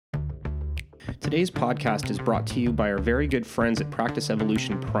Today's podcast is brought to you by our very good friends at Practice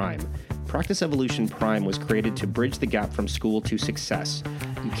Evolution Prime. Practice Evolution Prime was created to bridge the gap from school to success.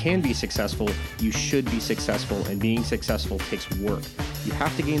 You can be successful, you should be successful, and being successful takes work. You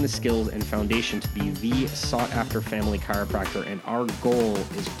have to gain the skills and foundation to be the sought-after family chiropractor, and our goal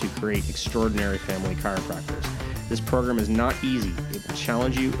is to create extraordinary family chiropractors. This program is not easy. It will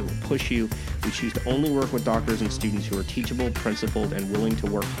challenge you, it will push you. We choose to only work with doctors and students who are teachable, principled, and willing to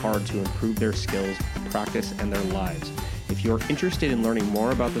work hard to improve their skills, practice, and their lives. If you're interested in learning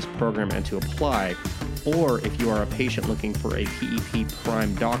more about this program and to apply, or if you are a patient looking for a PEP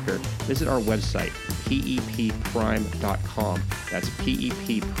Prime doctor, visit our website, pepprime.com. That's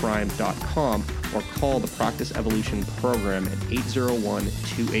pepprime.com, or call the Practice Evolution program at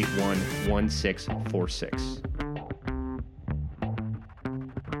 801-281-1646.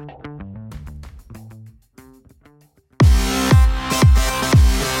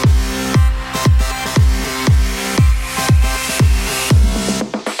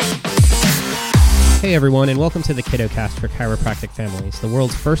 Hey everyone, and welcome to the KiddoCast for Chiropractic Families, the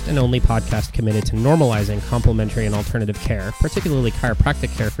world's first and only podcast committed to normalizing complementary and alternative care, particularly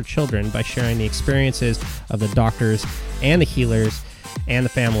chiropractic care for children, by sharing the experiences of the doctors and the healers and the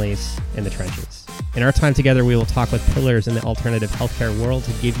families in the trenches. In our time together, we will talk with pillars in the alternative healthcare world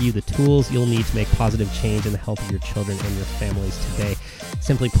to give you the tools you'll need to make positive change in the health of your children and your families today.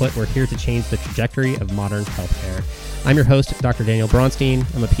 Simply put, we're here to change the trajectory of modern healthcare. I'm your host, Dr. Daniel Bronstein.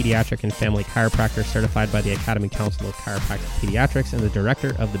 I'm a pediatric and family chiropractor certified by the Academy Council of Chiropractic Pediatrics and the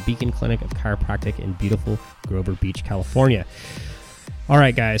director of the Beacon Clinic of Chiropractic in beautiful Grover Beach, California. All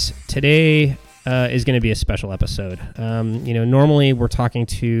right, guys, today is going to be a special episode. Normally we're talking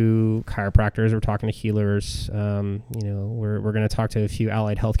to chiropractors, we're talking to healers, we're going to talk to a few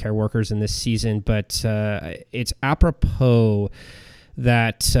allied healthcare workers in this season, but it's apropos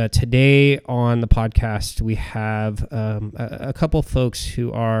that today on the podcast we have a couple folks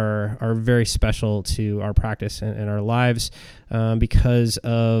who are very special to our practice and our lives because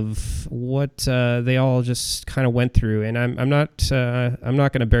of what they all just kind of went through. And I'm not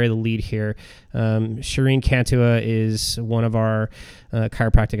going to bury the lead here. Shireen Cantua is one of our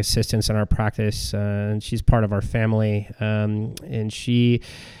chiropractic assistants in our practice, and she's part of our family. And she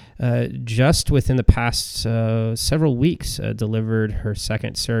just within the past several weeks delivered her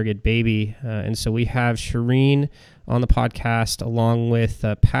second surrogate baby. And so we have Shireen on the podcast along with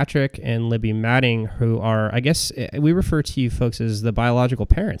Patrick and Libby Matting, who are, I guess we refer to you folks as the biological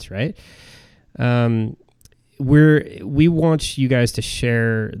parents, right? We want you guys to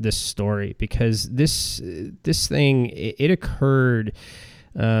share this story because this thing, it occurred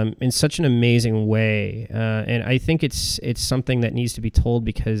in such an amazing way, and I think it's something that needs to be told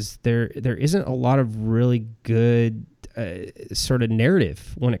because there isn't a lot of really good sort of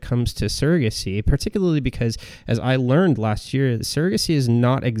narrative when it comes to surrogacy, particularly because, as I learned last year, surrogacy is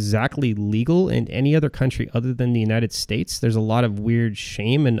not exactly legal in any other country other than the United States. There's a lot of weird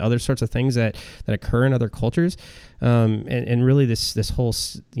shame and other sorts of things that occur in other cultures. And really this whole,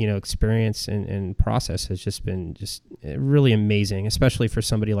 experience and process has just been really amazing, especially for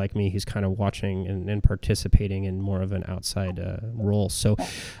somebody like me who's kind of watching and participating in more of an outside role. So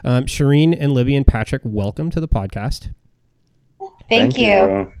Shireen and Libby and Patrick, welcome to the podcast. Thank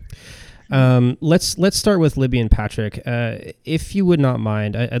you. Let's start with Libby and Patrick. If you would not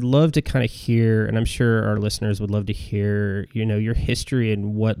mind, I'd love to kind of hear, and I'm sure our listeners would love to hear, your history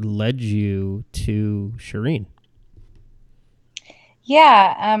and what led you to Shireen.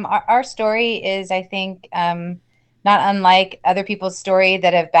 Yeah, our story is, I think, not unlike other people's story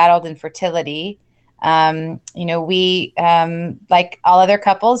that have battled infertility. We, like all other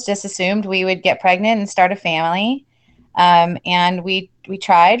couples, just assumed we would get pregnant and start a family. And we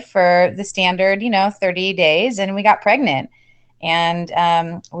tried for the standard, 30 days, and we got pregnant. And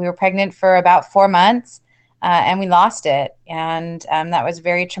we were pregnant for about 4 months, and we lost it. And that was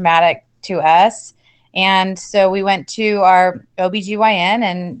very traumatic to us. And so we went to our OBGYN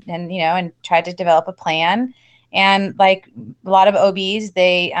and tried to develop a plan. And like a lot of OBs,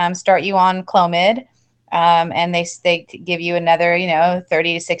 they start you on Clomid, and they give you another,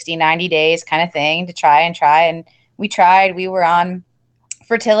 30 to 60, 90 days kind of thing to try. And we tried. We were on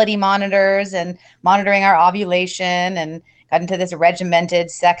fertility monitors and monitoring our ovulation and got into this regimented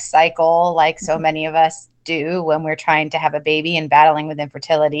sex cycle like so many of us do when we're trying to have a baby and battling with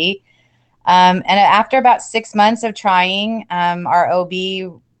infertility. And after about 6 months of trying, our OB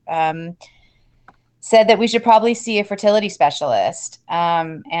said that we should probably see a fertility specialist.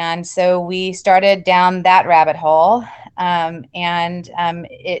 And so we started down that rabbit hole.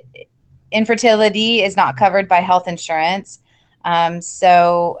 Infertility is not covered by health insurance.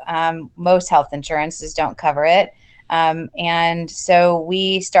 Most health insurances don't cover it. And so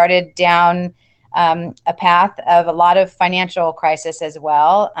we started down a path of a lot of financial crisis as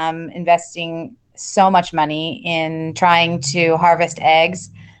well, investing so much money in trying to harvest eggs.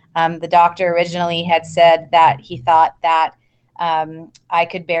 The doctor originally had said that he thought that I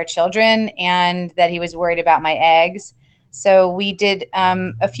could bear children and that he was worried about my eggs. So we did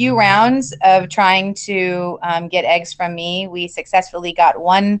a few rounds of trying to get eggs from me. We successfully got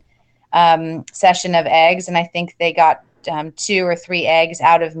one session of eggs, and I think they got 2 or 3 eggs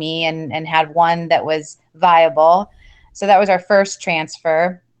out of me and had one that was viable. So that was our first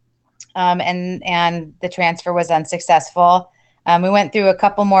transfer, and the transfer was unsuccessful. We went through a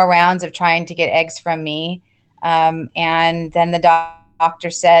couple more rounds of trying to get eggs from me, and then the doctor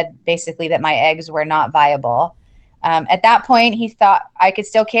said basically that my eggs were not viable. At that point, he thought I could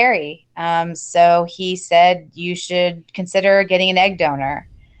still carry. So he said, you should consider getting an egg donor,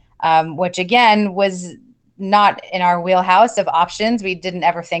 which again was not in our wheelhouse of options. We didn't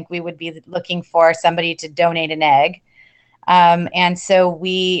ever think we would be looking for somebody to donate an egg. And so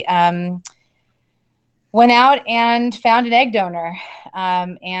we went out and found an egg donor.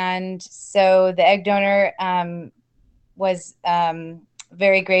 And so the egg donor was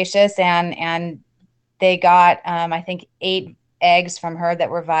very gracious, and they got, I think, 8 eggs from her that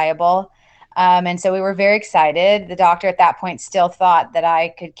were viable. And so we were very excited. The doctor at that point still thought that I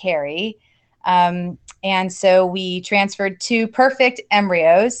could carry. And so we transferred 2 perfect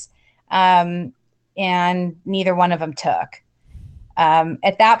embryos, and neither one of them took.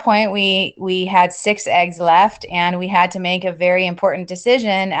 At that point, we had 6 eggs left, and we had to make a very important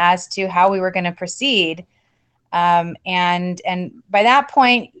decision as to how we were going to proceed. And by that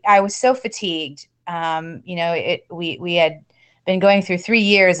point, I was so fatigued. We had been going through 3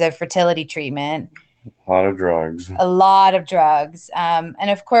 years of fertility treatment. A lot of drugs. A lot of drugs. And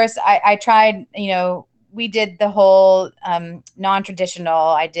of course, I tried, we did the whole non-traditional.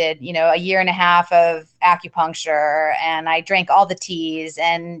 I did, a year and a half of acupuncture, and I drank all the teas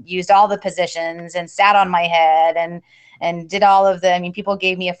and used all the positions and sat on my head and did all of people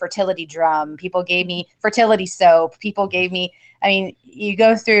gave me a fertility drum. People gave me fertility soap. People gave me, you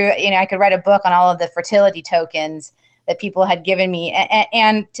go through, I could write a book on all of the fertility tokens that people had given me.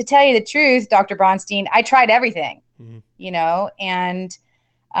 And to tell you the truth, Dr. Bronstein, I tried everything, and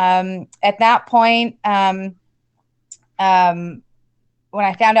at that point, when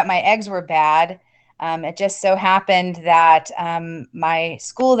I found out my eggs were bad, it just so happened that my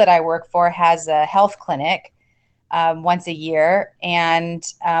school that I work for has a health clinic once a year. And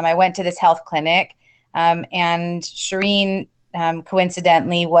I went to this health clinic, and Shireen,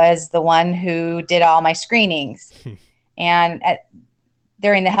 coincidentally, was the one who did all my screenings. And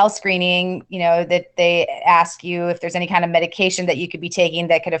during the health screening, that they ask you if there's any kind of medication that you could be taking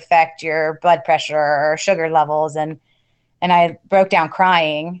that could affect your blood pressure or sugar levels. And I broke down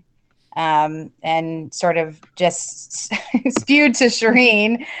crying, and sort of just spewed to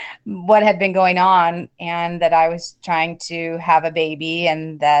Shireen what had been going on, and that I was trying to have a baby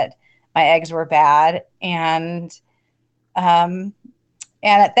and that my eggs were bad. And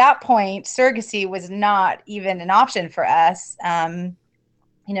at that point, surrogacy was not even an option for us.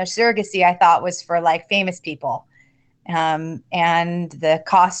 Surrogacy I thought was for like famous people. And the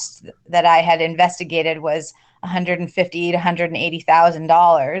cost that I had investigated was $150,000 to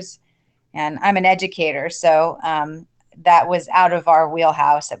 $180,000. And I'm an educator, so that was out of our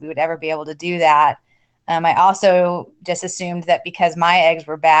wheelhouse that we would ever be able to do that. I also just assumed that because my eggs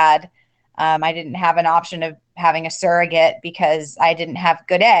were bad, I didn't have an option of having a surrogate because I didn't have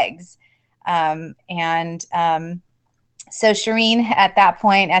good eggs. So Shireen, at that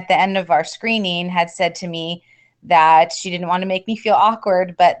point, at the end of our screening, had said to me that she didn't want to make me feel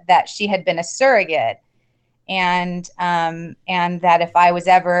awkward, but that she had been a surrogate, and that if I was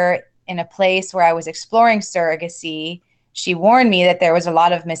ever in a place where I was exploring surrogacy, she warned me that there was a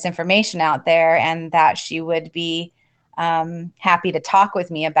lot of misinformation out there, and that she would be happy to talk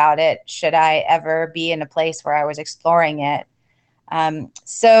with me about it should I ever be in a place where I was exploring it.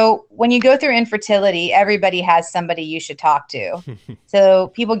 So when you go through infertility, everybody has somebody you should talk to. So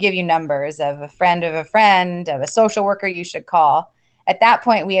people give you numbers of a friend, of a social worker you should call. At that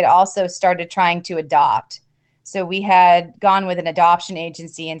point, we had also started trying to adopt. So we had gone with an adoption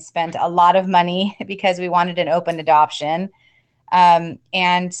agency and spent a lot of money because we wanted an open adoption.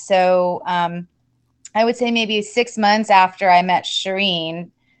 And so I would say maybe 6 months after I met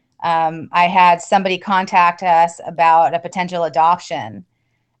Shireen, I had somebody contact us about a potential adoption.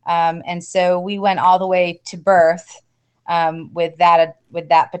 And so we went all the way to birth with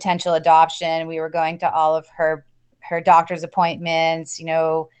that potential adoption. We were going to all of her her doctor's appointments,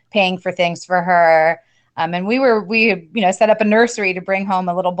 paying for things for her. And we set up a nursery to bring home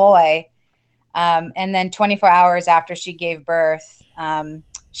a little boy. And then 24 hours after she gave birth,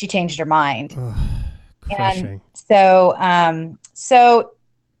 she changed her mind. Crushing. And so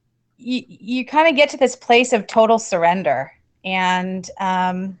you kind of get to this place of total surrender. And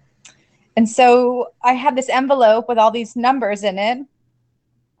so I had this envelope with all these numbers in it.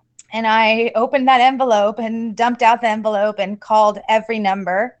 And I opened that envelope and dumped out the envelope and called every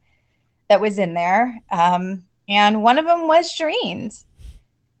number that was in there. And one of them was Shireen's.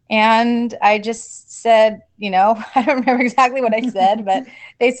 And I just said, I don't remember exactly what I said, but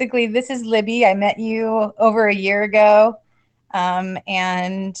basically, this is Libby. I met you over a year ago.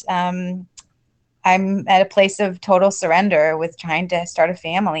 And I'm at a place of total surrender with trying to start a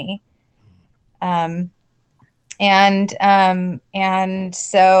family. And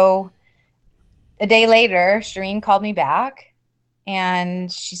so a day later, Shireen called me back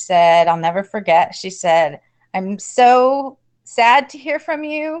and she said, I'll never forget. She said, I'm so sad to hear from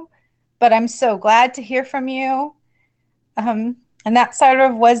you, but I'm so glad to hear from you. And that sort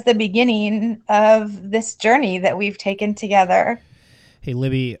of was the beginning of this journey that we've taken together. Hey,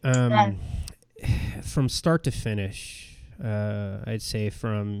 Libby, from start to finish, I'd say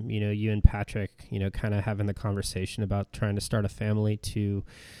from, you and Patrick, kind of having the conversation about trying to start a family to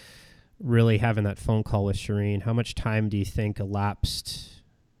really having that phone call with Shireen, how much time do you think elapsed,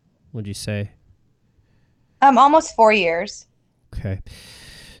 would you say? Almost 4 years. Okay.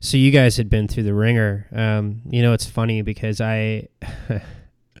 So you guys had been through the ringer. It's funny because as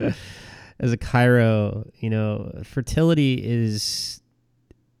a chiro, fertility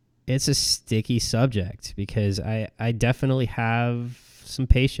it's a sticky subject because I definitely have some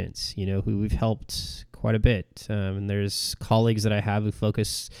patients, who we've helped quite a bit. And there's colleagues that I have who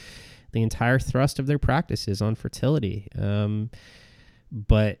focus the entire thrust of their practices on fertility.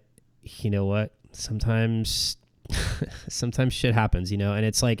 But you know what? Sometimes shit happens, and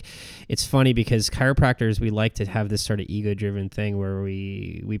it's funny because chiropractors, we like to have this sort of ego-driven thing where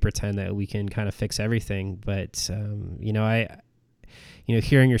we pretend that we can kind of fix everything. But,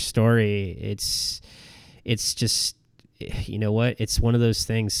 hearing your story, it's just, it's one of those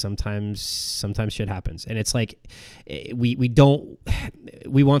things. Sometimes shit happens, and it's like, we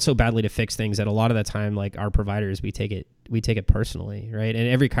want so badly to fix things that a lot of the time, like our providers, we take it personally, right? And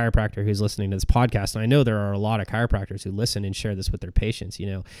every chiropractor who's listening to this podcast, and I know there are a lot of chiropractors who listen and share this with their patients,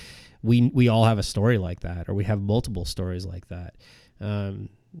 we all have a story like that, or we have multiple stories like that.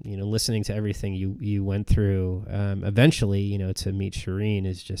 Listening to everything you went through, eventually, to meet Shireen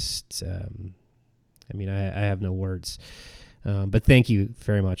is just, I have no words. But thank you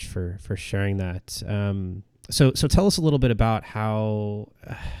very much for sharing that. So tell us a little bit about how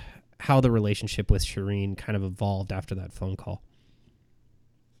the relationship with Shireen kind of evolved after that phone call.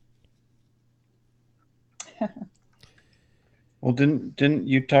 Well, didn't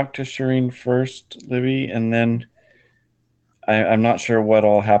you talk to Shireen first, Libby, and then I'm not sure what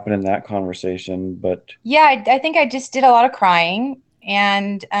all happened in that conversation, but yeah, I think I just did a lot of crying,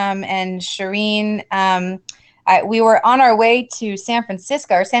 and Shireen, we were on our way to San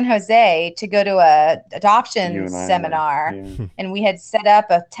Francisco or San Jose to go to a adoption seminar, and we had set up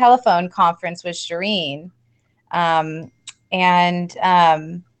a telephone conference with Shireen, and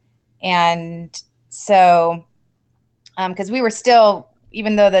so because we were still,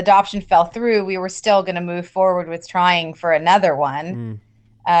 even though the adoption fell through, we were still going to move forward with trying for another one.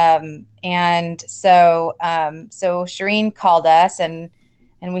 And so Shireen called us and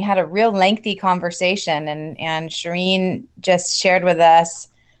we had a real lengthy conversation, and Shireen just shared with us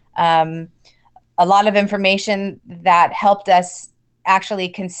a lot of information that helped us actually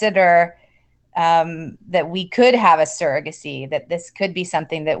consider that we could have a surrogacy, that this could be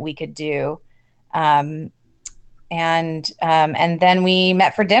something that we could do. And then we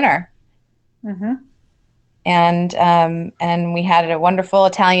met for dinner. Mm-hmm. And we had a wonderful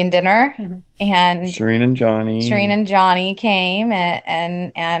Italian dinner, Mm-hmm. and Shireen and Johnny came,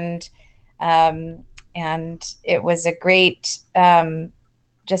 and it was a great,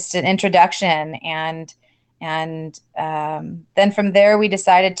 just an introduction. And then from there we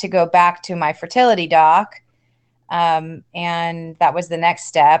decided to go back to my fertility doc. And that was the next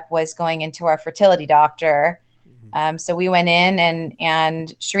step, was going into our fertility doctor. So we went in,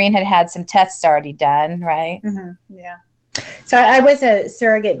 and Shireen had some tests already done, right? Mm-hmm. Yeah. So I was a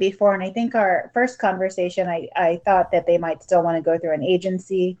surrogate before, and I think our first conversation, I thought that they might still want to go through an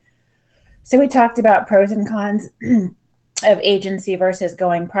agency. So we talked about pros and cons of agency versus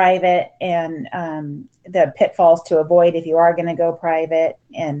going private, and the pitfalls to avoid if you are going to go private,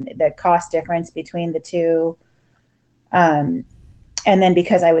 and the cost difference between the two. And then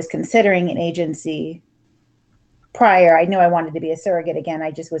because I was considering an agency prior, I knew I wanted to be a surrogate again.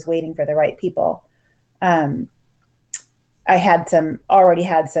 I just was waiting for the right people. I already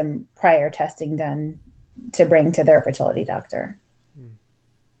had some prior testing done to bring to their fertility doctor.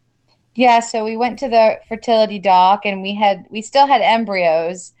 Yeah, so we went to the fertility doc, and we still had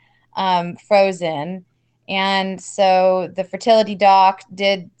embryos frozen. And so the fertility doc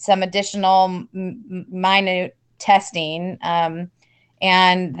did some additional minute testing, and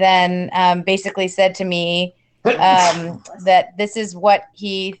then basically said to me that this is what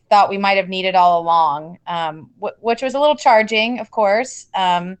he thought we might have needed all along, which was a little charging, of course,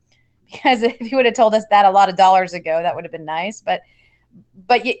 because if he would have told us that a lot of dollars ago, that would have been nice. But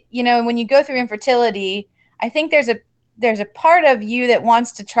you know, when you go through infertility, I think there's a part of you that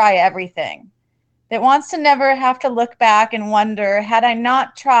wants to try everything, that wants to never have to look back and wonder, had I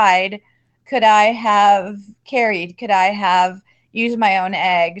not tried, could I have carried? Could I have used my own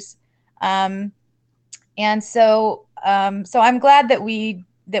eggs? And so I'm glad that we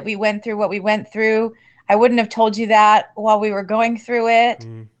went through what we went through. I wouldn't have told you that while we were going through it.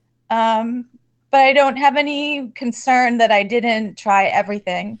 But I don't have any concern that I didn't try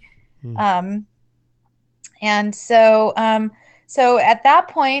everything. And so at that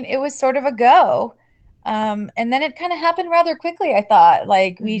point, it was sort of a go. And then it kind of happened rather quickly, I thought.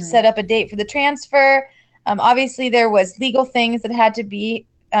 Like, we set up a date for the transfer. Obviously, there was legal things that had to be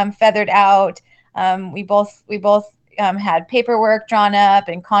feathered out. We both had paperwork drawn up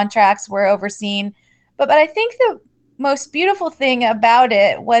and contracts were overseen. But I think the most beautiful thing about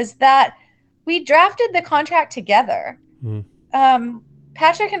it was that we drafted the contract together.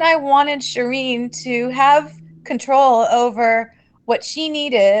 Patrick and I wanted Shireen to have control over what she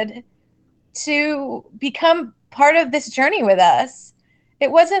needed to become part of this journey with us. It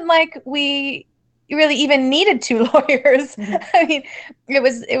wasn't like we really even needed two lawyers. I mean, it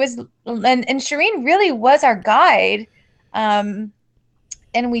was, and Shireen really was our guide. And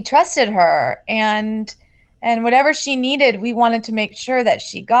we trusted her, and whatever she needed, we wanted to make sure that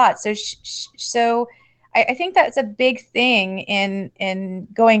she got. So I think that's a big thing in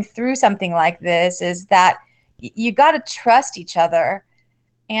going through something like this, is that you got to trust each other,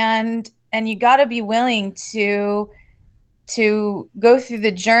 and you got to be willing to go through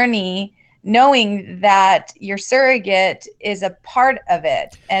the journey knowing that your surrogate is a part of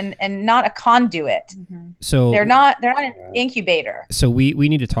it and not a conduit. So they're not an incubator. So we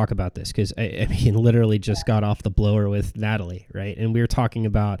need to talk about this, because I mean, literally just got off the blower with Natalie, right? And we were talking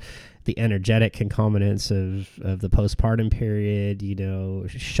about the energetic concomitants of the postpartum period, you know,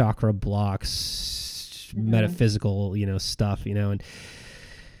 chakra blocks, metaphysical, you know, stuff, you know, and,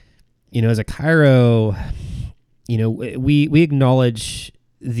 you know, as a chiro, you know, we acknowledge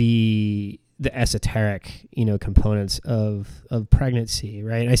the esoteric, you know, components of pregnancy,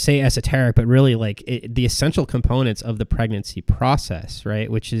 right? And I say esoteric, but really like the essential components of the pregnancy process,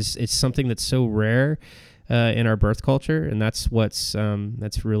 right? Which is, it's something that's so rare in our birth culture, and that's what's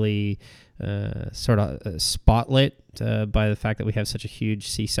that's really sort of spotlit by the fact that we have such a huge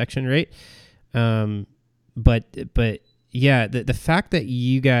C-section rate. But yeah, the fact that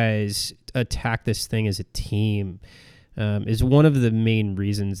you guys attack this thing as a team is one of the main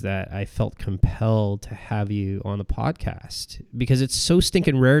reasons that I felt compelled to have you on the podcast, because it's so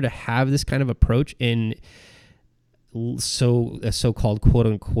stinking rare to have this kind of approach in a so-called quote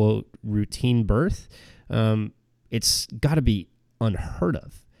unquote routine birth. It's got to be unheard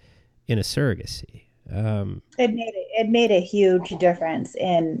of in a surrogacy. It made a huge difference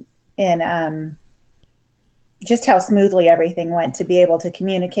in just how smoothly everything went, to be able to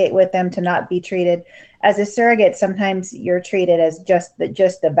communicate with them, to not be treated as a surrogate. Sometimes you're treated as just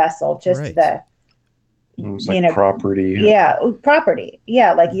the vessel, just right. It's like property. Yeah, property.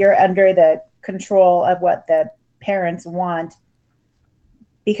 Yeah, like you're under the control of what the parents want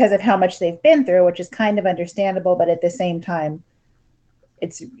because of how much they've been through, which is kind of understandable, but at the same time,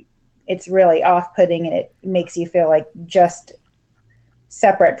 it's really off-putting, and it makes you feel like just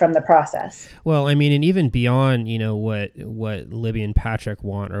separate from the process. Well, I mean, and even beyond, you know, what Libby and Patrick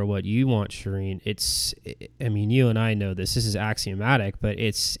want, or what you want, Shireen, I mean, you and I know this is axiomatic, but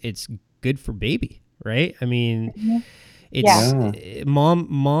it's good for baby, right? I mean,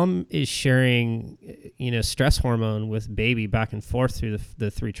 mom is sharing, you know, stress hormone with baby back and forth through the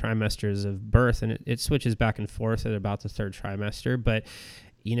 3 trimesters of birth, and it switches back and forth at about the 3rd trimester. But,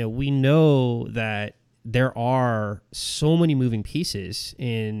 you know, we know that there are so many moving pieces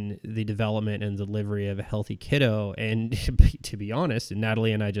in the development and delivery of a healthy kiddo. And to be honest, and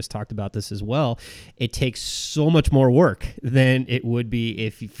Natalie and I just talked about this as well, it takes so much more work than it would be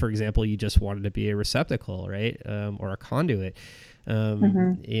if, for example, you just wanted to be a receptacle, right? Or a conduit.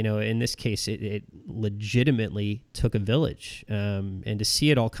 You know, in this case, it legitimately took a village, and to see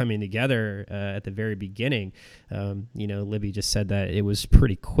it all coming together at the very beginning, you know, Libby just said that it was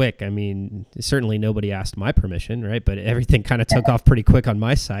pretty quick. I mean, certainly nobody asked my permission, right? But everything kind of took off pretty quick on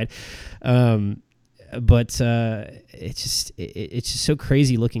my side. But it's just so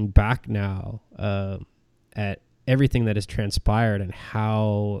crazy looking back now at everything that has transpired and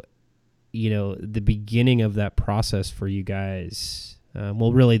how, you know, the beginning of that process for you guys,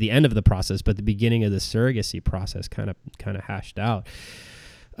 well, really the end of the process, but the beginning of the surrogacy process kind of hashed out.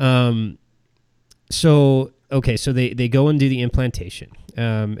 So they go and do the implantation.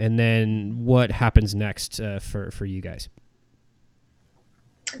 And then what happens next for you guys?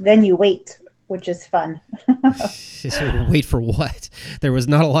 Then you wait, which is fun. So wait for what? There was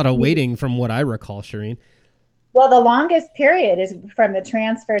not a lot of waiting from what I recall, Shireen. Well, the longest period is from the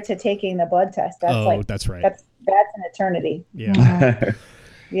transfer to taking the blood test. That's that's right. That's an eternity. Yeah.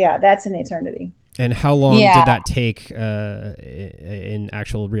 Yeah, that's an eternity. And how long did that take in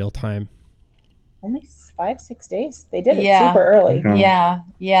actual real time? Only 5-6 days. They did it super early. Yeah.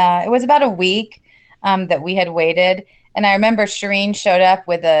 It was about a week that we had waited. And I remember Shireen showed up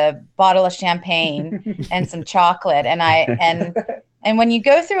with a bottle of champagne and some chocolate. And when you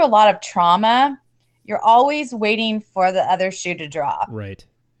go through a lot of trauma, you're always waiting for the other shoe to drop. Right.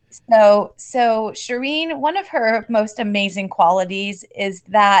 So Shireen, one of her most amazing qualities is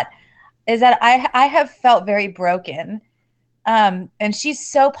that I have felt very broken. And she's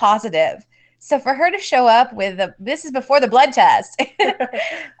so positive. So for her to show up with this is before the blood test.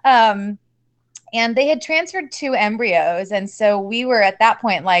 And they had transferred 2 embryos. And so we were at that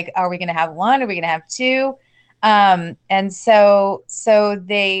point, like, are we going to have 1? Are we going to have 2? And so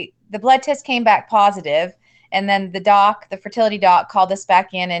the blood test came back positive, and then the fertility doc called us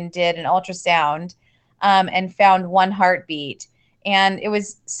back in and did an ultrasound, and found 1 heartbeat. And it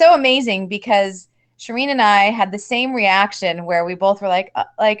was so amazing because Shireen and I had the same reaction where we both were like,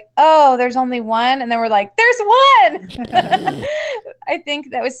 oh, there's only 1. And then we're like, there's 1. I think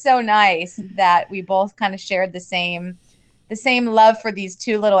that was so nice that we both kind of shared the same love for these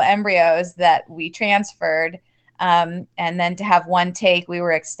 2 little embryos that we transferred. And then to have 1 take, we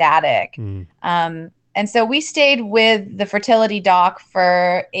were ecstatic. And so we stayed with the fertility doc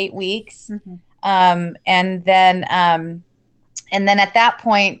for 8 weeks. And then at that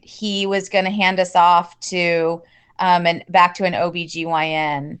point, he was going to hand us off to and back to an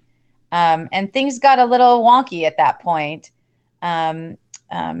OBGYN. And things got a little wonky at that point. Shireen,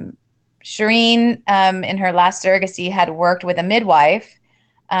 in her last surrogacy, had worked with a midwife.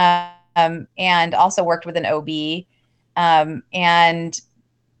 And also worked with an OB.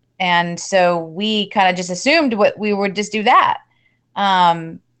 And so we kind of just assumed what we would just do that.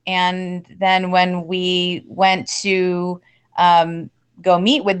 And then when we went to go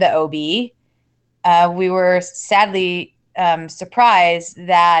meet with the OB, we were sadly surprised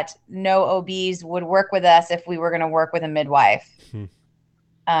that no OBs would work with us if we were going to work with a midwife.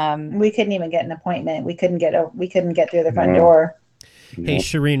 We couldn't even get an appointment. We couldn't get through the front door. Hey,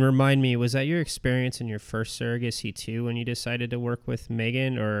 Shireen, remind me, was that your experience in your first surrogacy too when you decided to work with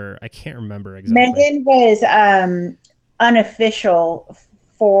Megan, or I can't remember exactly? Megan was unofficial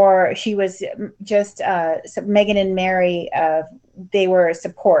she was just so Megan and Mary, they were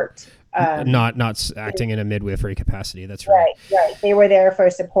support. Not acting in a midwifery capacity. That's right. Right. They were there for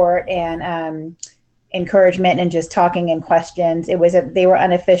support and encouragement and just talking and questions. They were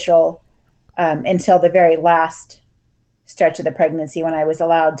unofficial until the very last stretch of the pregnancy when I was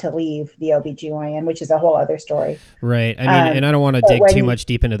allowed to leave the OBGYN, which is a whole other story. Right. I mean, and I don't want to dig too much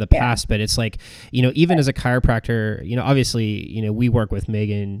deep into the past, but it's like, you know, even as a chiropractor, you know, obviously, you know, we work with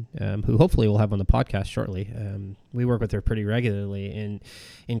Megan, who hopefully we'll have on the podcast shortly. We work with her pretty regularly. And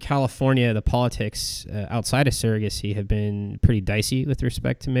in California, the politics outside of surrogacy have been pretty dicey with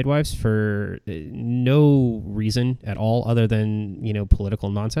respect to midwives for no reason at all other than, you know, political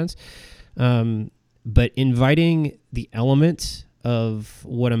nonsense. But inviting the element of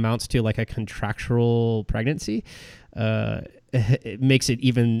what amounts to like a contractual pregnancy, it makes it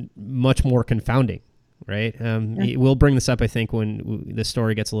even much more confounding, right? We'll bring this up, I think, when the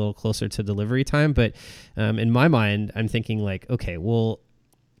story gets a little closer to delivery time. But in my mind, I'm thinking like, okay, well,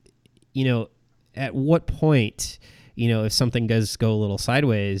 you know, at what point if something does go a little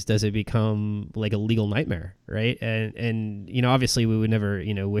sideways, does it become like a legal nightmare, right? And obviously we would never,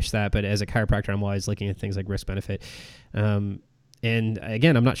 wish that, but as a chiropractor, I'm always looking at things like risk benefit. And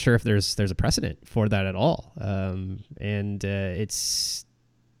again, I'm not sure if there's a precedent for that at all. Hindsight's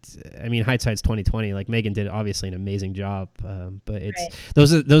 2020. Like Megan did obviously an amazing job, but it's Right.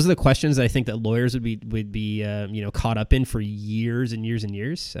 those are the questions that I think that lawyers would be caught up in for years and years and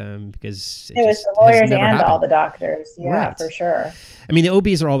years, because It was just the has lawyers never and all happened. the doctors. Yeah, Right. for sure. I mean, the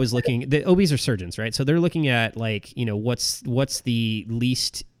OBs are always looking. The OBs are surgeons, right? So they're looking at like what's the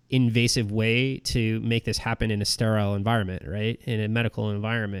least invasive way to make this happen in a sterile environment, right? In a medical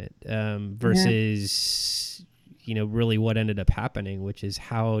environment, versus really what ended up happening, which is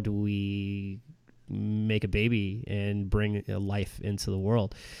how do we make a baby and bring a life into the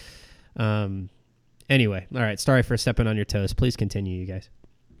world. Anyway, all right. Sorry for stepping on your toes. Please continue, you guys.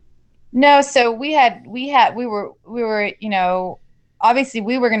 No, so we were obviously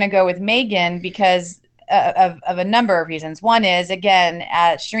we were going to go with Megan because of a number of reasons. One is, again,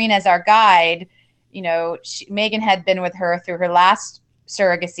 Shireen as our guide, Megan had been with her through her last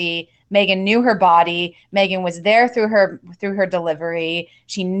surrogacy. Megan knew her body. Megan was there through her delivery.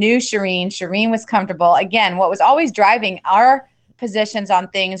 She knew Shireen. Shireen was comfortable. Again, what was always driving our positions on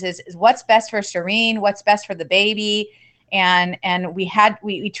things is what's best for Shireen, what's best for the baby. And we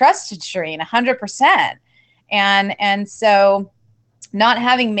trusted Shireen 100%. And so not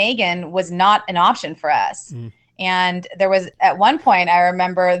having Megan was not an option for us. And there was at one point, I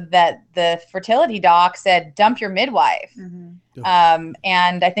remember that the fertility doc said, dump your midwife.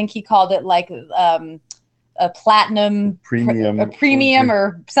 And I think he called it like a platinum premium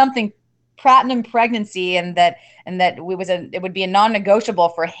or something, platinum pregnancy. And that it would be a non-negotiable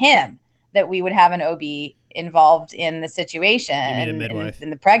for him that we would have an OB involved in the situation and in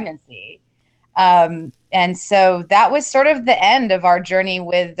the pregnancy. And so that was sort of the end of our journey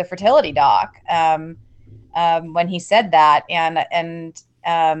with the fertility doc. When he said that, and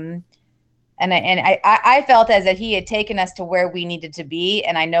I felt as that he had taken us to where we needed to be,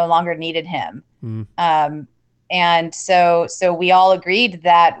 and I no longer needed him. And so we all agreed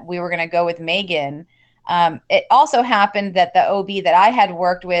that we were going to go with Megan. It also happened that the OB that I had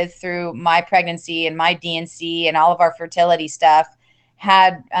worked with through my pregnancy and my DNC and all of our fertility stuff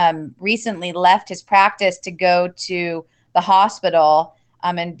had recently left his practice to go to the hospital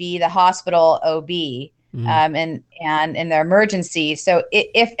and be the hospital OB. And in their emergency. So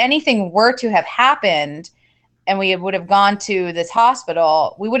if anything were to have happened and we would have gone to this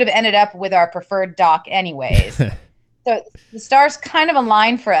hospital, we would have ended up with our preferred doc anyways. So the stars kind of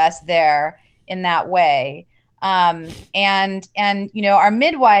aligned for us there in that way. And our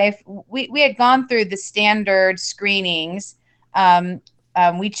midwife, we had gone through the standard screenings.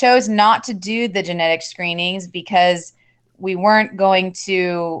 We chose not to do the genetic screenings because we weren't going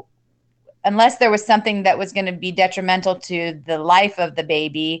to, unless there was something that was going to be detrimental to the life of the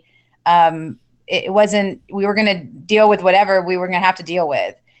baby. We were going to deal with whatever we were going to have to deal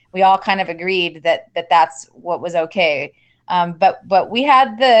with. We all kind of agreed that that's what was okay. But we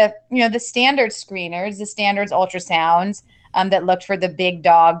had the standard screeners, the standards ultrasounds that looked for the big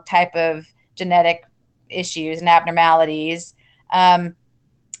dog type of genetic issues and abnormalities. And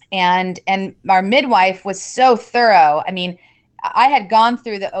our midwife was so thorough. I mean, I had gone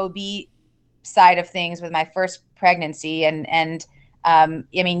through the OB side of things with my first pregnancy, and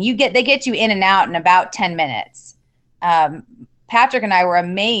they get you in and out in about 10 minutes. Patrick and I were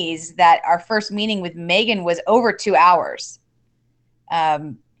amazed that our first meeting with Megan was over 2 hours.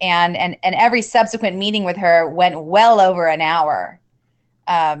 And every subsequent meeting with her went well over an hour.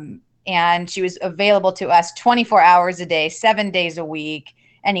 And she was available to us 24 hours a day, 7 days a week,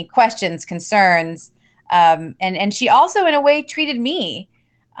 any questions, concerns. And she also in a way treated me,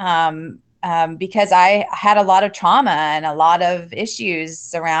 because I had a lot of trauma and a lot of issues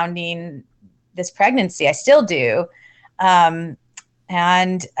surrounding this pregnancy. I still do.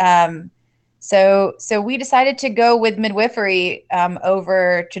 So we decided to go with midwifery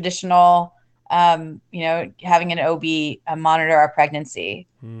over traditional, having an OB monitor our pregnancy.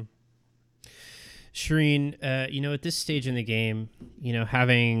 Shireen, at this stage in the game,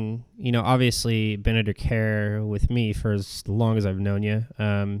 having, obviously been under care with me for as long as I've known you,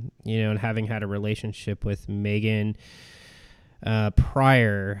 and having had a relationship with Megan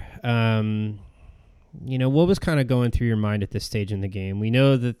prior, what was kind of going through your mind at this stage in the game? We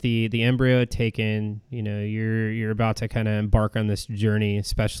know that the embryo had taken, you're about to kind of embark on this journey,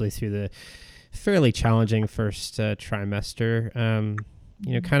 especially through the fairly challenging first trimester.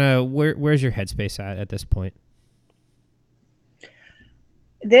 Kind of where's your headspace at this point?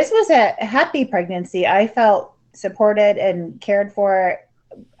 This was a happy pregnancy. I felt supported and cared for.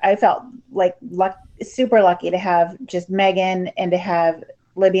 I felt like super lucky to have just Megan and to have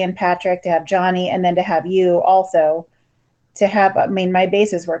Libby and Patrick, to have Johnny, and then to have you also, to have, I mean, my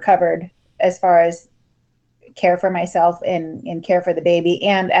bases were covered as far as care for myself and care for the baby,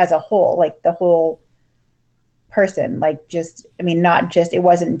 and as a whole, like the whole person, like just, I mean, not just, it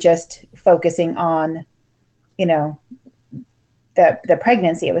wasn't just focusing on, you know, the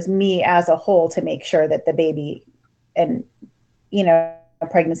pregnancy. It was me as a whole to make sure that the baby and, you know,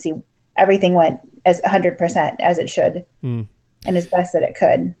 pregnancy, everything went as 100% as it should, and as best that it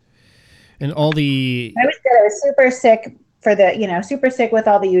could. And all the, I was good. I was super sick for the, you know, super sick with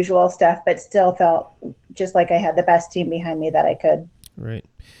all the usual stuff, but still felt just like I had the best team behind me that I could. Right.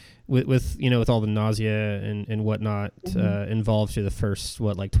 With you know, with all the nausea and whatnot involved through the first,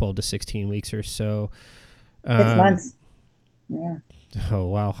 like 12 to 16 weeks or so. 6 months. Yeah. Oh,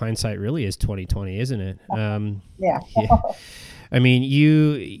 wow. Hindsight really is 20/20, isn't it? Yeah. I mean,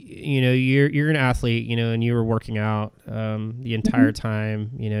 you know, you're an athlete, you know, and you were working out the entire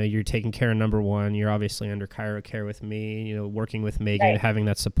time. You know, you're taking care of number one. You're obviously under ChiroCare with me, you know, working with Megan, Right. having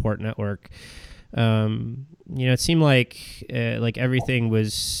that support network. You know, it seemed like everything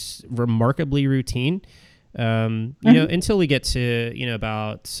was remarkably routine. You know, until we get to, you know,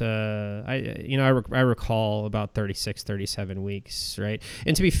 about, I recall about 36, 37 weeks. Right.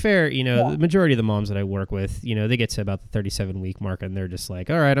 And to be fair, you know, the majority of the moms that I work with, you know, they get to about the 37-week mark and they're just like,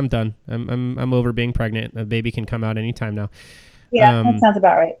 all right, I'm done. I'm over being pregnant. A baby can come out anytime now. Yeah, that sounds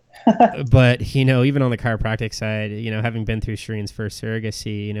about right. But, you know, even on the chiropractic side, you know, having been through Shireen's first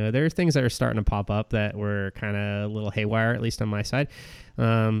surrogacy, you know, there are things that are starting to pop up that were kind of a little haywire, at least on my side.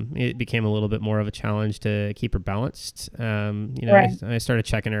 It became a little bit more of a challenge to keep her balanced. You know, Right. I started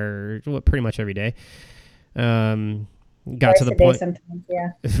checking her pretty much every day. Got to the point, sometimes,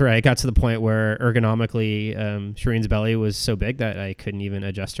 yeah. right? Got to the point where ergonomically, Shireen's belly was so big that I couldn't even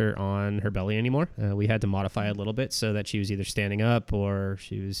adjust her on her belly anymore. We had to modify it a little bit so that she was either standing up or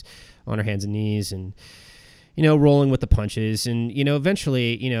she was on her hands and knees, and you know, rolling with the punches. And you know,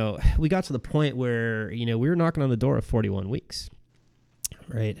 eventually, you know, we got to the point where, you know, we were knocking on the door of 41 weeks,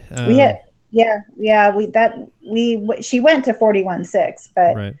 right? She went to 41.6,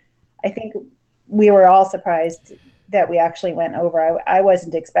 but right. I think we were all surprised that we actually went over. I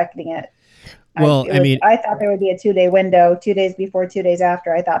wasn't expecting it. Well, I thought there would be a 2-day window, 2 days before, 2 days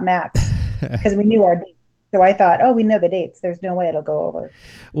after. I thought max, because we knew our dates. So I thought, oh, we know the dates. There's no way it'll go over.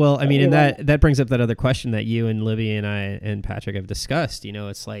 Well, I mean, and that brings up that other question that you and Libby and I and Patrick have discussed. You know,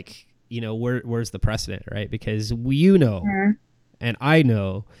 it's like, you know, where's the precedent, right? Because you know, and I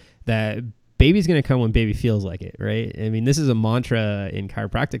know that baby's going to come when baby feels like it, right? I mean, this is a mantra in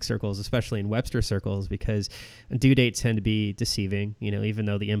chiropractic circles, especially in Webster circles, because due dates tend to be deceiving, you know, even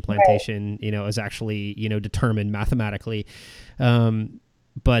though the implantation, you know, is actually, you know, determined mathematically.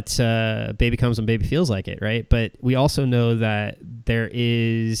 But baby comes when baby feels like it, right? But we also know that there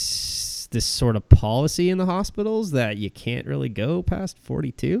is this sort of policy in the hospitals that you can't really go past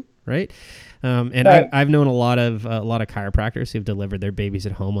 42, right? And right. I've known a lot of chiropractors who've delivered their babies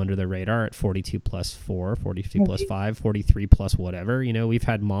at home under the radar at 42 plus 4, 42 plus 5, 43 plus whatever. You know, we've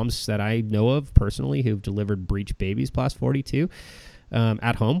had moms that I know of personally who've delivered breech babies past 42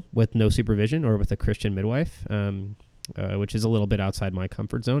 at home with no supervision or with a Christian midwife. Which is a little bit outside my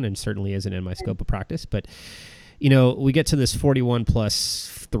comfort zone and certainly isn't in my scope of practice. But, you know, we get to this 41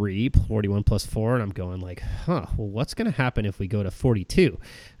 plus 3, 41 plus 4, and I'm going like, well, what's going to happen if we go to 42?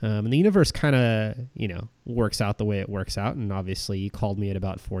 And the universe kind of, you know, works out the way it works out. And obviously you called me at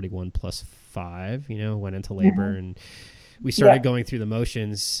about 41 plus 5, you know, went into labor and we started going through the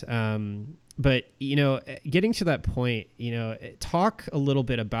motions. But, you know, getting to that point, you know, talk a little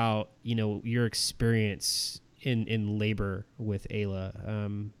bit about, you know, your experience in labor with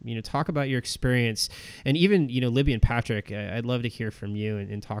Ayla. You know, talk about your experience, and even, you know, Libby and Patrick, I'd love to hear from you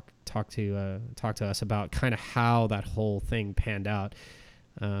and talk to us about kind of how that whole thing panned out.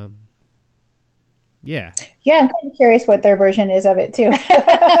 Yeah, I'm kind of curious what their version is of it too,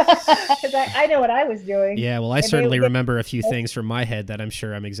 because I know what I was doing. Yeah, well, I certainly remember a few things from my head that I'm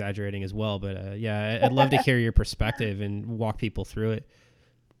sure I'm exaggerating as well, but yeah, I'd love to hear your perspective and walk people through it.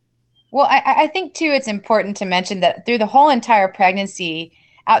 Well, I think, too, it's important to mention that through the whole entire pregnancy,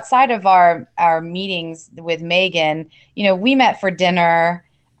 outside of our meetings with Megan, you know, we met for dinner.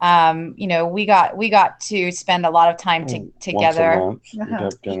 You know, we got to spend a lot of time together. Once a month, we'd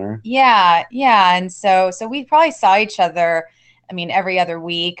have dinner. Yeah. And so we probably saw each other, I mean, every other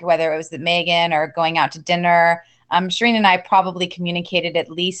week, whether it was with Megan or going out to dinner. Shireen and I probably communicated at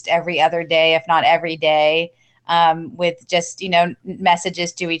least every other day, if not every day. With just, you know,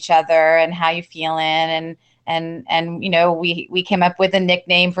 messages to each other and how you feeling and and we came up with a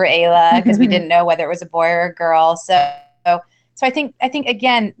nickname for Ayla because we didn't know whether it was a boy or a girl. So I think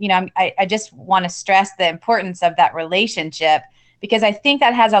again, I just want to stress the importance of that relationship, because I think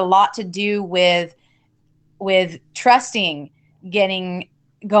that has a lot to do with trusting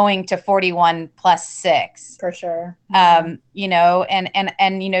going to 41 plus 6 for sure. And when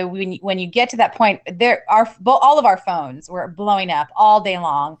you get to that point, all of our phones were blowing up all day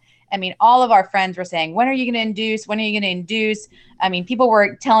long. I mean, all of our friends were saying, when are you going to induce? When are you going to induce? I mean, people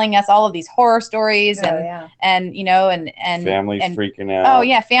were telling us all of these horror stories and families freaking out. Oh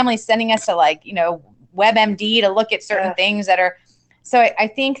yeah. Families sending us to WebMD to look at certain things that are, so I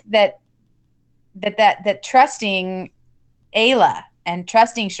think that trusting Ayla and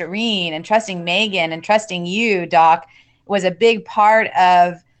trusting Shireen and trusting Megan and trusting you, Doc, was a big part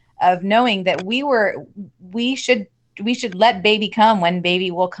of knowing that we should let baby come when baby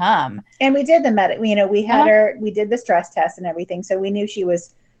will come. And we did we had her, we did the stress test and everything. So we knew she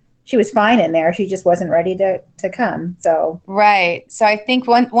was fine in there. She just wasn't ready to come. So. Right. So I think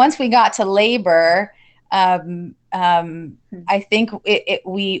once we got to labor, I think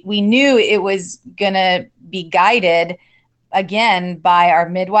we knew it was going to be guided again by our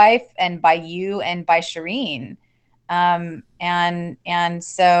midwife and by you and by Shireen. So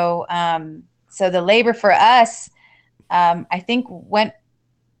the labor for us, I think went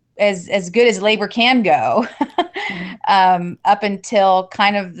as good as labor can go, up until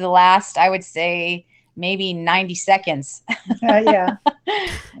kind of the last, I would say, maybe 90 seconds. Yeah.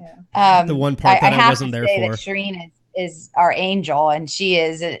 The one part that I wasn't there for. That Shireen is our angel, and she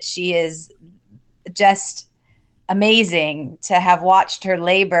is just amazing to have watched her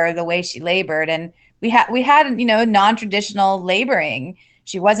labor the way she labored. And we had non-traditional laboring.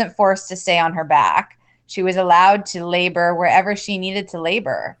 She wasn't forced to stay on her back. She was allowed to labor wherever she needed to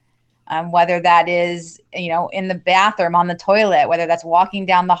labor, whether that is, in the bathroom, on the toilet, whether that's walking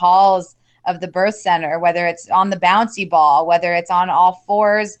down the halls of the birth center, whether it's on the bouncy ball, whether it's on all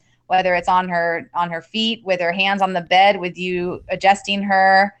fours, whether it's on her feet with her hands on the bed with you adjusting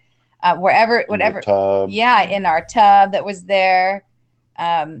her, whatever. Yeah, in our tub that was there.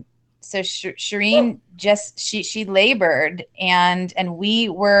 So Shireen just she labored, and we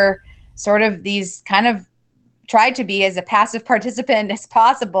were sort of these kind of tried to be as a passive participant as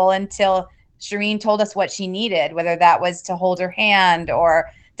possible until Shireen told us what she needed, whether that was to hold her hand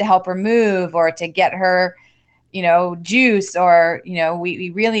or to help her move or to get her, juice, or, we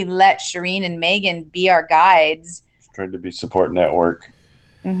really let Shireen and Megan be our guides. Tried to be support network.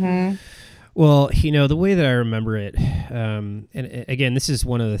 Mm-hmm. Well, the way that I remember it, and again, this is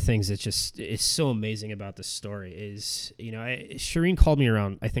one of the things that just is so amazing about this story is, Shireen called me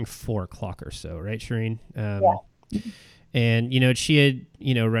around, I think 4:00 or so, right, Shireen? Yeah. And, she had,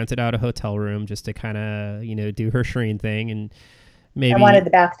 rented out a hotel room just to kind of, do her Shireen thing, and maybe... I wanted the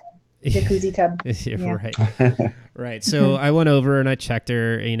bathtub. Jacuzzi tub. Yeah. Right. So I went over and I checked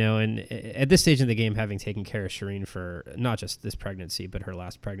her, and at this stage in the game, having taken care of Shireen for not just this pregnancy, but her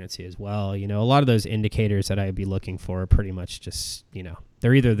last pregnancy as well, a lot of those indicators that I'd be looking for are pretty much just,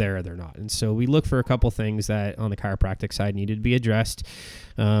 they're either there or they're not. And so we look for a couple things that on the chiropractic side needed to be addressed.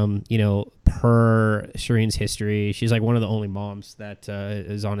 Per Shireen's history, she's like one of the only moms that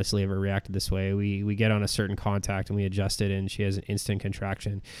has honestly ever reacted this way. We get on a certain contact and we adjust it, and she has an instant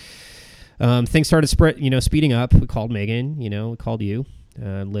contraction. Things started speeding up. We called Megan, we called you,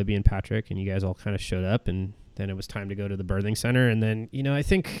 Libby and Patrick, and you guys all kind of showed up, and then it was time to go to the birthing center. And then, I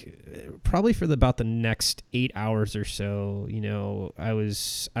think probably for about the next 8 hours or so, I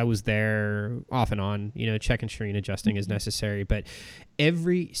was there off and on, checking Shireen, adjusting as necessary. But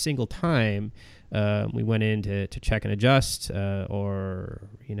every single time we went in to check and adjust, or,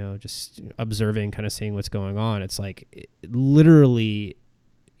 just observing, kind of seeing what's going on, it's like literally...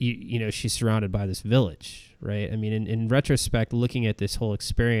 she's surrounded by this village, right? I mean, in retrospect, looking at this whole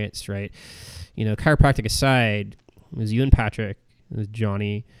experience, right? Chiropractic aside, it was you and Patrick, it was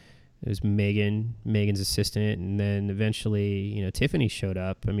Johnny, it was Megan's assistant, and then eventually, Tiffany showed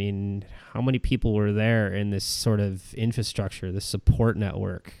up. I mean, how many people were there in this sort of infrastructure, this support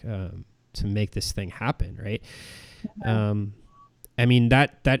network, to make this thing happen, right? I mean,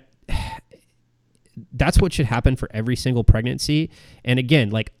 that's what should happen for every single pregnancy. And again,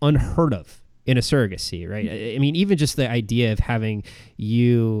 like unheard of in a surrogacy, right? I mean, even just the idea of having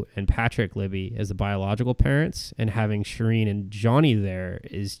you and Patrick, Libby, as the biological parents, and having Shireen and Johnny there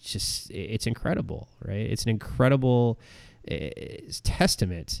is just, it's incredible, right? It's an incredible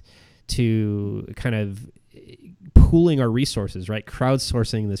testament to kind of pooling our resources, right?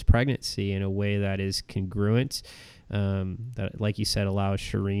 Crowdsourcing this pregnancy in a way that is congruent, that, like you said, allows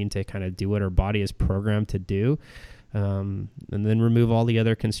Shireen to kind of do what her body is programmed to do, and then remove all the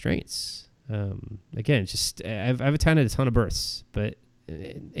other constraints. Again, just I've attended a ton of births, but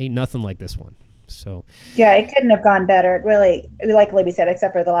it ain't nothing like this one. So yeah, it couldn't have gone better. It really, like Libby said,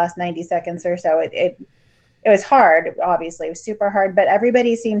 except for the last 90 seconds or so, it was hard. Obviously, it was super hard, but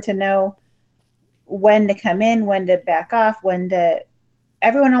everybody seemed to know when to come in, when to back off, when to.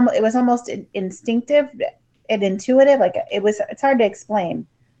 Everyone almost, it was almost instinctive and intuitive. Like it's hard to explain.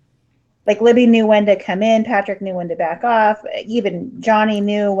 Like Libby knew when to come in, Patrick knew when to back off. Even Johnny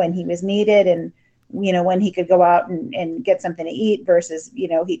knew when he was needed, and when he could go out and get something to eat versus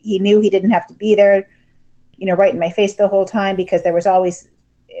he knew he didn't have to be there, right in my face the whole time, because there was always.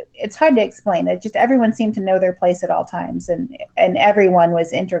 It's hard to explain. It just everyone seemed to know their place at all times, and everyone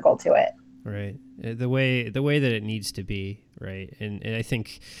was integral to it. Right, the way that it needs to be, right, and I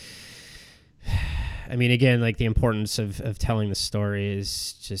think. I mean, again, like the importance of telling the story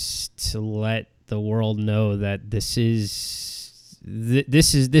is just to let the world know that this is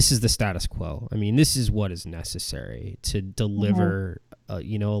the status quo. I mean, this is what is necessary to deliver, a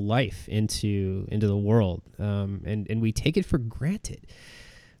life into the world, and we take it for granted,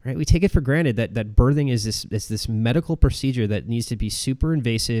 right? We take it for granted that birthing is this medical procedure that needs to be super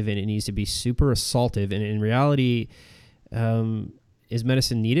invasive and it needs to be super assaultive, and in reality, is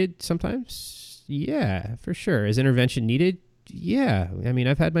medicine needed sometimes? Yeah, for sure. Is intervention needed? Yeah. I mean,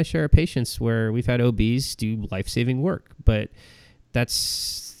 I've had my share of patients where we've had OBs do life-saving work, but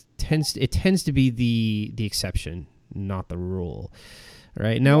it tends to be the exception, not the rule.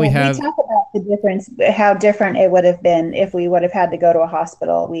 Right now, we talk about the difference, how different it would have been if we would have had to go to a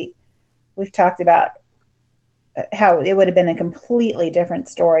hospital. We've talked about how it would have been a completely different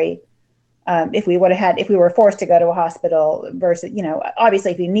story. If we were forced to go to a hospital versus,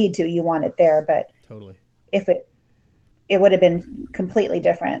 obviously if you need to, you want it there, but totally, if it would have been completely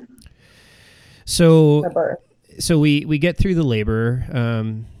different. So, for birth. So we get through the labor.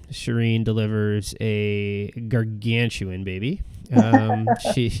 Shireen delivers a gargantuan baby. I'll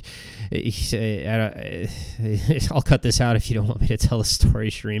cut this out if you don't want me to tell the story,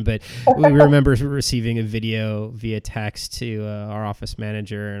 Shireen, but we remember receiving a video via text to our office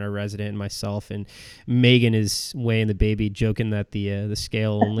manager and our resident and myself, and Megan is weighing the baby, joking that the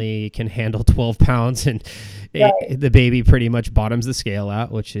scale only can handle 12 pounds, and the baby pretty much bottoms the scale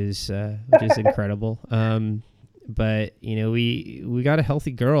out, which is incredible. But we got a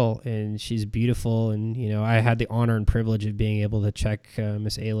healthy girl, and she's beautiful, and I had the honor and privilege of being able to check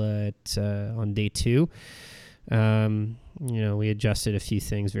Miss Ayla on day 2. We adjusted a few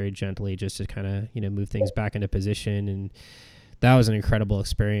things very gently just to kind of move things back into position, and that was an incredible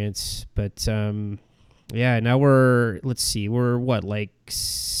experience. But now we're what, like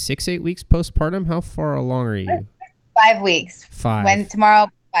 6-8 weeks postpartum? How far along are you? 5 weeks. 5. When tomorrow.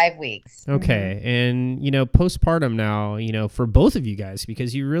 5 weeks. Okay. And, postpartum now, for both of you guys,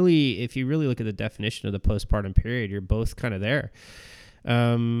 because if you really look at the definition of the postpartum period, you're both kind of there.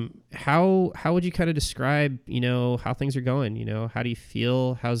 How would you kind of describe, how things are going? How do you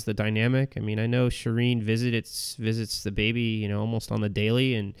feel? How's the dynamic? I mean, I know Shireen visits the baby, almost on the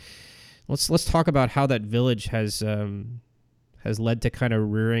daily, and let's talk about how that village has led to kind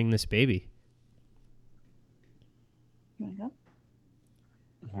of rearing this baby.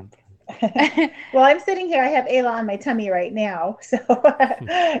 Well, I'm sitting here. I have Ayla on my tummy right now, so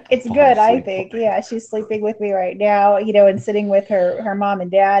it's good. I think, yeah, she's sleeping with me right now, and sitting with her mom and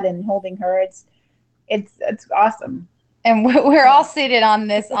dad and holding her. It's awesome. And we're all seated on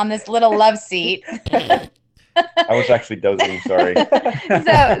this little love seat. I was actually dozing. Sorry.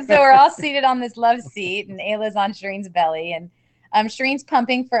 So we're all seated on this love seat, and Ayla's on Shireen's belly, and Shireen's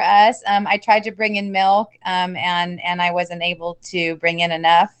pumping for us. I tried to bring in milk, and I wasn't able to bring in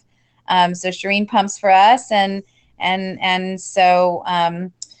enough. So Shireen pumps for us, and then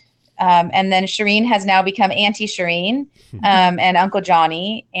Shireen has now become Auntie Shireen, and Uncle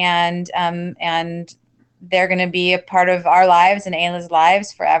Johnny, and they're going to be a part of our lives and Ayla's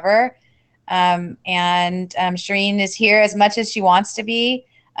lives forever. And Shireen is here as much as she wants to be.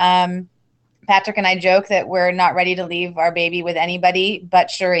 Patrick and I joke that we're not ready to leave our baby with anybody but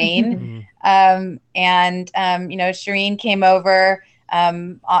Shireen. Shireen came over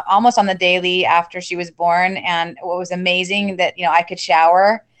almost on the daily after she was born, and what was amazing that I could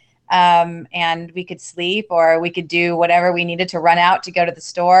shower, and we could sleep, or we could do whatever we needed to run out to go to the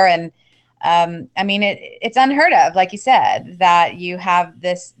store. And it's unheard of, like you said, that you have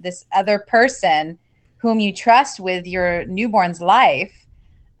this other person whom you trust with your newborn's life.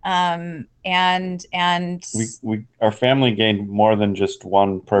 And we our family gained more than just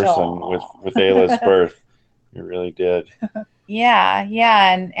one person with Ayla's birth. You really did. Yeah,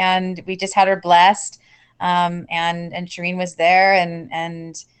 and we just had her blessed, and Shireen was there,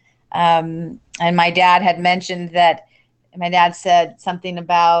 and my dad had mentioned that. My dad said something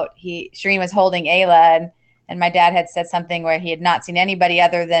about Shireen was holding Ayla, and my dad had said something where he had not seen anybody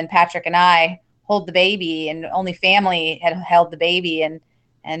other than Patrick and I hold the baby, and only family had held the baby,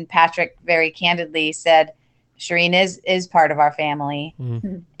 and Patrick very candidly said, Shireen is part of our family.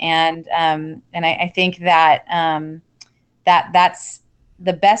 Mm-hmm. And I think that that's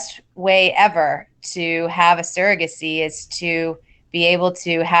the best way ever to have a surrogacy, is to be able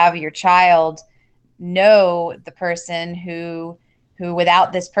to have your child know the person who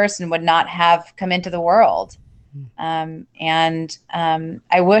without this person would not have come into the world. I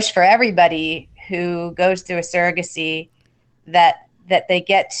wish for everybody who goes through a surrogacy that they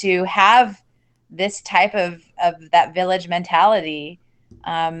get to have this type of that village mentality.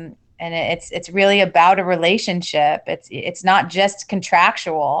 And it's really about a relationship. It's not just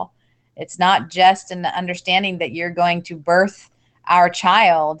contractual. It's not just an understanding that you're going to birth our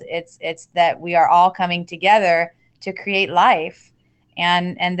child. It's that we are all coming together to create life,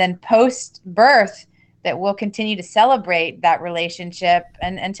 and then post birth that we'll continue to celebrate that relationship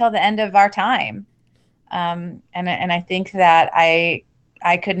until the end of our time. And I think that I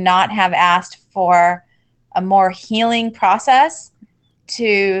could not have asked for a more healing process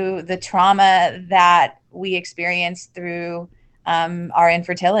to the trauma that we experienced through our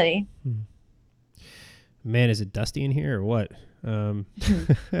infertility. Man, is it dusty in here or what?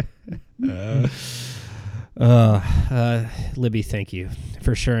 Libby, thank you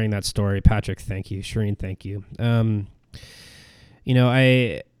for sharing that story. Patrick, thank you. Shireen, thank you.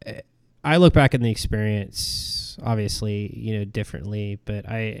 I look back in the experience, obviously, differently, but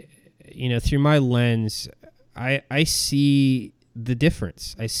through my lens, I see the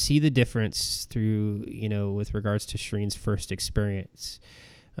difference. I see the difference through, with regards to Shireen's first experience,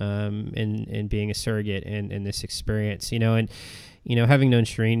 and being a surrogate and this experience, and, having known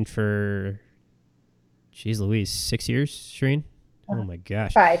Shireen for, geez Louise, 6 years, Shireen? Oh my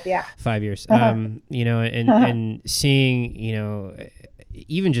gosh. 5, yeah. 5 years. And seeing,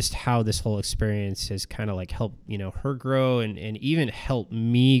 even just how this whole experience has kind of like helped, her grow and even helped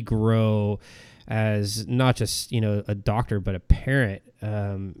me grow as not just, a doctor, but a parent.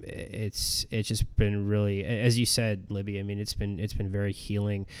 It's just been really, as you said, Libby, I mean, it's been very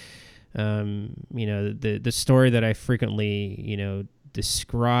healing. The story that I frequently,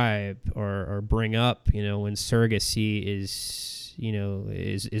 describe or bring up, when surrogacy is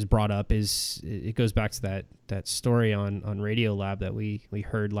brought up, is it goes back to that story on Radiolab that we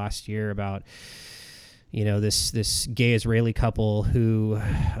heard last year about, this gay Israeli couple who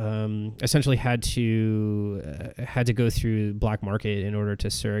essentially had to go through black market in order to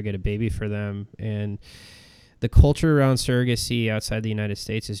surrogate a baby for them. And the culture around surrogacy outside the United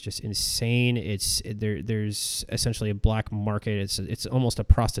States is just insane. There's essentially a black market. It's almost a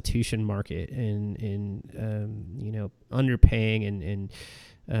prostitution market, and underpaying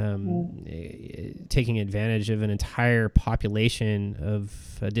and taking advantage of an entire population of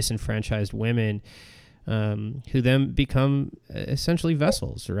disenfranchised women, who then become essentially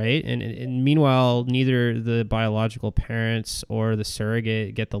vessels, right? And meanwhile, neither the biological parents or the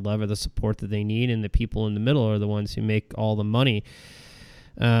surrogate get the love or the support that they need, and the people in the middle are the ones who make all the money.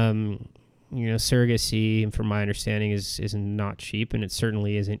 Surrogacy, from my understanding, is not cheap, and it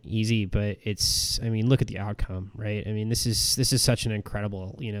certainly isn't easy, but look at the outcome, right? I mean, this is such an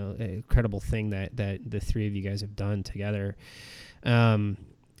incredible thing that the three of you guys have done together.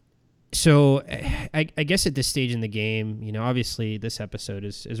 So I guess at this stage in the game, obviously this episode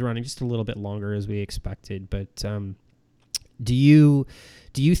is running just a little bit longer as we expected, but do you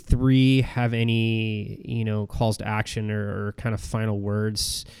three have any, calls to action or kind of final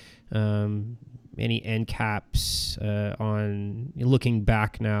words, any end caps on looking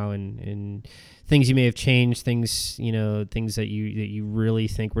back now and things you may have changed, things that you really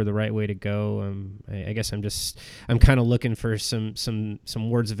think were the right way to go? I guess I'm kind of looking for some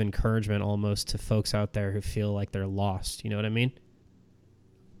words of encouragement almost to folks out there who feel like they're lost. You know what I mean?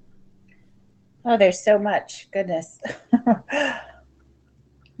 Oh, there's so much. Goodness. I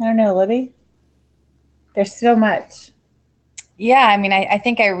don't know, Libby. There's so much. Yeah, I mean, I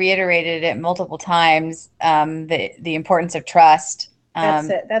think I reiterated it multiple times, the importance of trust. That's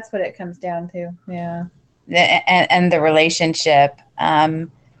it. That's what it comes down to. Yeah. And the relationship, and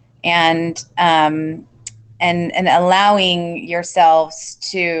allowing yourselves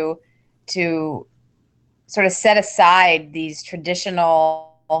to sort of set aside these traditional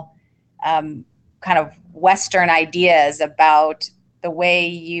kind of Western ideas about the way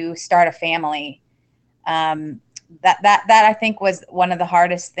you start a family. that I think was one of the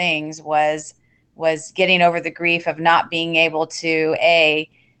hardest things, was getting over the grief of not being able to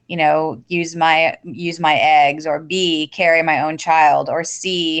use my eggs, or B, carry my own child, or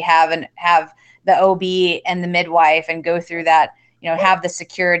C, have the OB and the midwife and go through that, have the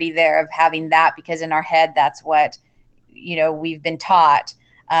security there of having that, because in our head that's what we've been taught.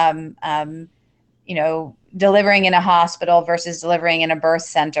 Delivering in a hospital versus delivering in a birth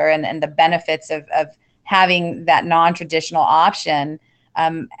center, and the benefits of having that non-traditional option.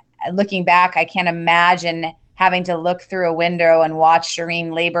 Looking back, I can't imagine having to look through a window and watch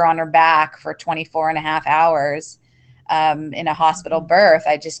Shireen labor on her back for 24 and a half hours in a hospital birth.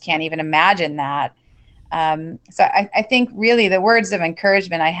 I just can't even imagine that. So I think really the words of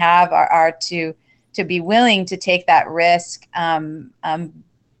encouragement I have are to be willing to take that risk,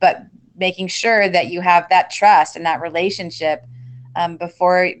 but making sure that you have that trust and that relationship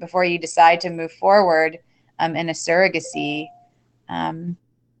before you decide to move forward in a surrogacy. And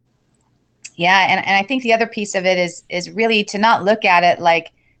I think the other piece of it is really to not look at it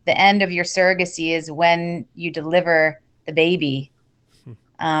like the end of your surrogacy is when you deliver the baby.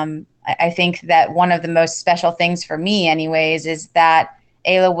 I think that one of the most special things for me anyways is that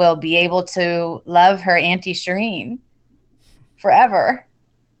Ayla will be able to love her Auntie Shireen forever.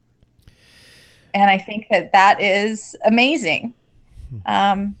 And I think that is amazing.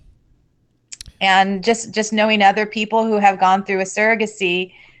 And just knowing other people who have gone through a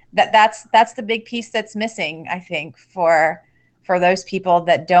surrogacy, that's the big piece that's missing, I think, for those people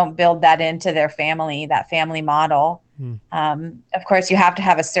that don't build that into their family, that family model. Of course, you have to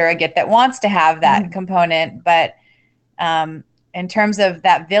have a surrogate that wants to have that component, but in terms of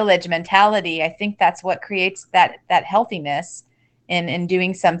that village mentality, I think that's what creates that healthiness in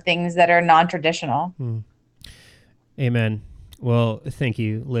doing some things that are non-traditional. Amen. Well, thank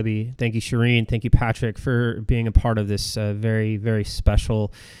you, Libby. Thank you, Shireen. Thank you, Patrick, for being a part of this very, very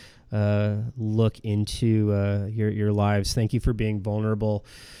special look into your lives. Thank you for being vulnerable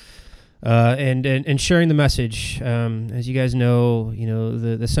and sharing the message. As you guys know,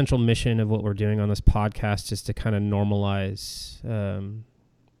 the central mission of what we're doing on this podcast is to kind of normalize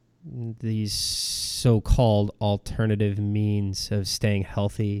these so-called alternative means of staying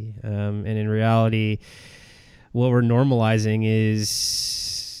healthy. And in reality, what we're normalizing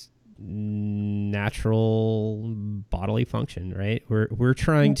is natural bodily function, right? We're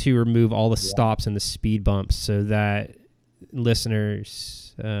trying to remove all the stops and the speed bumps so that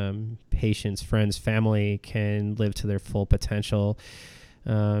listeners, patients, friends, family can live to their full potential.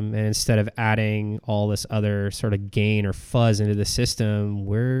 And instead of adding all this other sort of gain or fuzz into the system,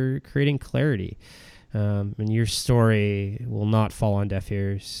 we're creating clarity. And your story will not fall on deaf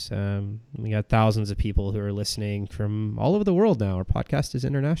ears. We got thousands of people who are listening from all over the world now. Our podcast is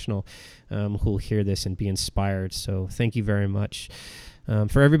international, who will hear this and be inspired. So thank you very much.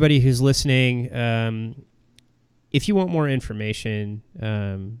 For everybody who's listening, if you want more information,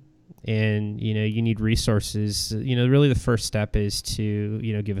 and you need resources, really the first step is to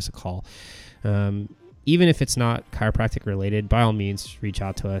give us a call. Even if it's not chiropractic related, by all means reach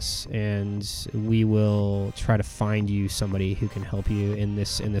out to us and we will try to find you somebody who can help you in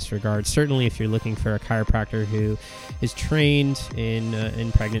this regard. Certainly if you're looking for a chiropractor who is trained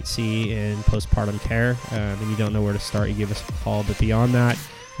in pregnancy and postpartum care, and you don't know where to start, you give us a call. But beyond that,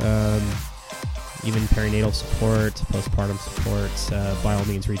 even perinatal support, postpartum support, by all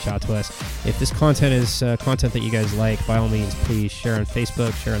means reach out to us. If this content is content that you guys like, by all means please share on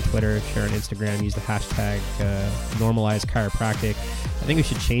Facebook, share on Twitter, share on Instagram, use the hashtag normalize chiropractic. I think we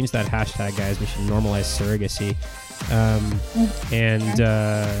should change that hashtag, guys. We should normalize surrogacy,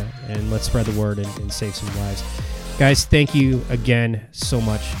 and let's spread the word and save some lives. Guys, thank you again so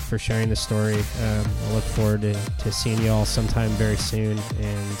much for sharing the story. I look forward to seeing you all sometime very soon,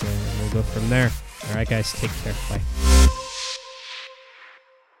 and we'll go from there. All right, guys, take care. Bye.